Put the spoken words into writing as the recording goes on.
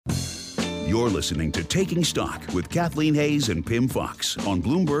You're listening to Taking Stock with Kathleen Hayes and Pimm Fox on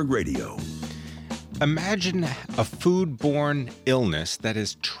Bloomberg Radio. Imagine a foodborne illness that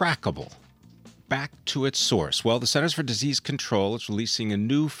is trackable back to its source. Well, the Centers for Disease Control is releasing a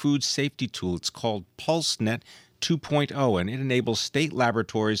new food safety tool. It's called PulseNet 2.0, and it enables state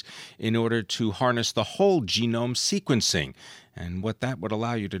laboratories in order to harness the whole genome sequencing. And what that would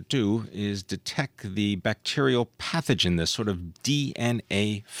allow you to do is detect the bacterial pathogen, this sort of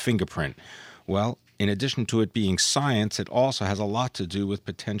DNA fingerprint. Well, in addition to it being science, it also has a lot to do with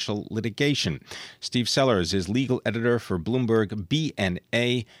potential litigation. Steve Sellers is legal editor for Bloomberg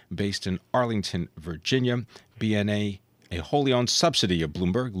BNA, based in Arlington, Virginia. BNA, a wholly owned subsidy of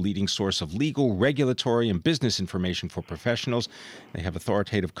Bloomberg, leading source of legal, regulatory, and business information for professionals. They have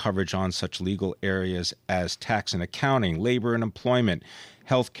authoritative coverage on such legal areas as tax and accounting, labor and employment,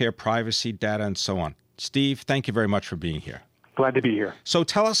 healthcare, privacy, data, and so on. Steve, thank you very much for being here. Glad to be here. So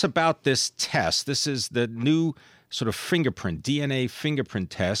tell us about this test. This is the new sort of fingerprint, DNA fingerprint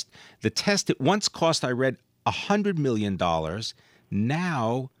test. The test, it once cost, I read, $100 million.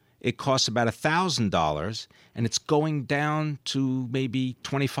 Now it costs about $1,000, and it's going down to maybe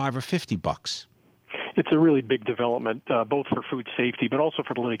 25 or 50 bucks. It's a really big development, both for food safety, but also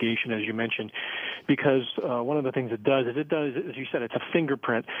for the litigation, as you mentioned, because one of the things it does, as you said, it's a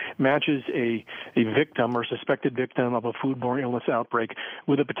fingerprint, matches a victim or suspected victim of a foodborne illness outbreak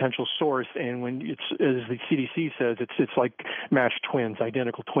with a potential source. And when it's, as the CDC says, it's like matched twins,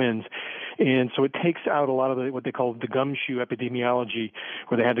 identical twins. And so it takes out a lot of what they call the gumshoe epidemiology,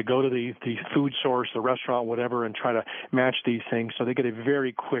 where they had to go to the food source, the restaurant, whatever, and try to match these things. So they get a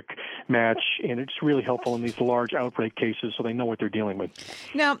very quick match, and it's really helpful in these large outbreak cases, so they know what they're dealing with.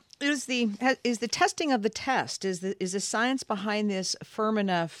 Now, is the testing of the test, is the science behind this firm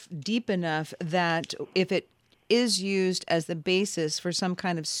enough, deep enough that if it is used as the basis for some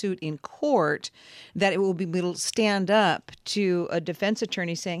kind of suit in court, that it will stand up to a defense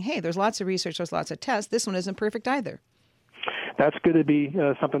attorney saying, hey, there's lots of research, there's lots of tests, this one isn't perfect either? That's going to be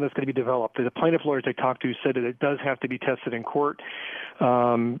something that's going to be developed. The plaintiff lawyers I talked to said that it does have to be tested in court.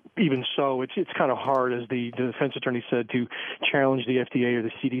 Even so, it's kind of hard, as the defense attorney said, to challenge the FDA or the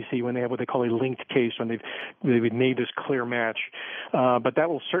CDC when they have what they call a linked case, when they've made this clear match. But that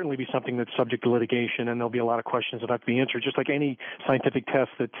will certainly be something that's subject to litigation, and there'll be a lot of questions that have to be answered, just like any scientific test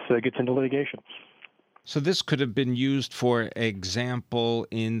that gets into litigation. So this could have been used, for example,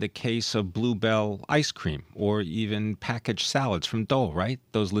 in the case of Bluebell ice cream or even packaged salads from Dole, right?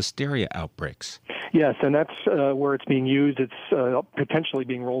 Those listeria outbreaks. Yes, and that's where it's being used. It's potentially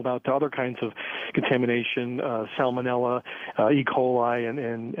being rolled out to other kinds of contamination, salmonella, E. coli,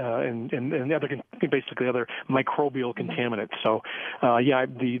 and basically other microbial contaminants. So,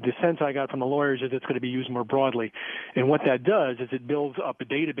 the sense I got from the lawyers is it's going to be used more broadly. And what that does is it builds up a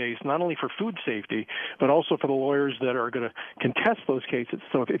database not only for food safety, but also for the lawyers that are going to contest those cases.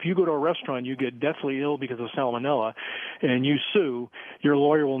 So if you go to a restaurant, you get deathly ill because of salmonella, and you sue, your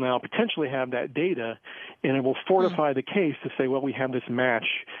lawyer will now potentially have that data, and it will fortify the case to say, well, we have this match.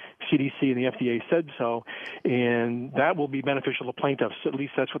 CDC and the FDA said so, and that will be beneficial to plaintiffs. At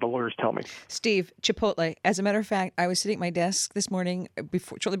least that's what the lawyers tell me. Steve, Chipotle. As a matter of fact, I was sitting at my desk this morning,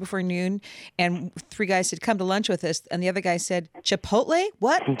 shortly before noon, and three guys said, come to lunch with us, and the other guy said, Chipotle?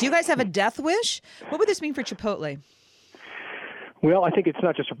 What? Do you guys have a death wish? What would this mean for Chipotle? Well, I think it's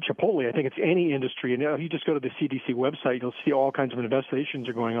not just Chipotle. I think it's any industry. And if you just go to the CDC website, you'll see all kinds of investigations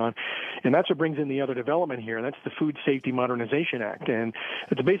are going on. And that's what brings in the other development here, and that's the Food Safety Modernization Act. And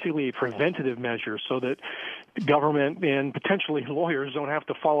it's basically a preventative measure so that government and potentially lawyers don't have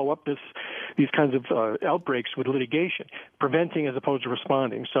to follow up these kinds of outbreaks with litigation, preventing as opposed to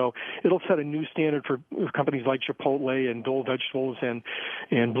responding. So it'll set a new standard for companies like Chipotle and Dole Vegetables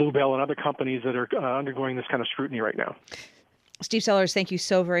and Bluebell and other companies that are undergoing this kind of scrutiny right now. Steve Sellers, thank you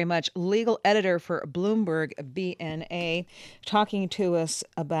so very much. Legal editor for Bloomberg BNA, talking to us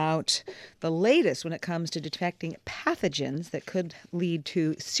about the latest when it comes to detecting pathogens that could lead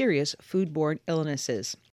to serious foodborne illnesses.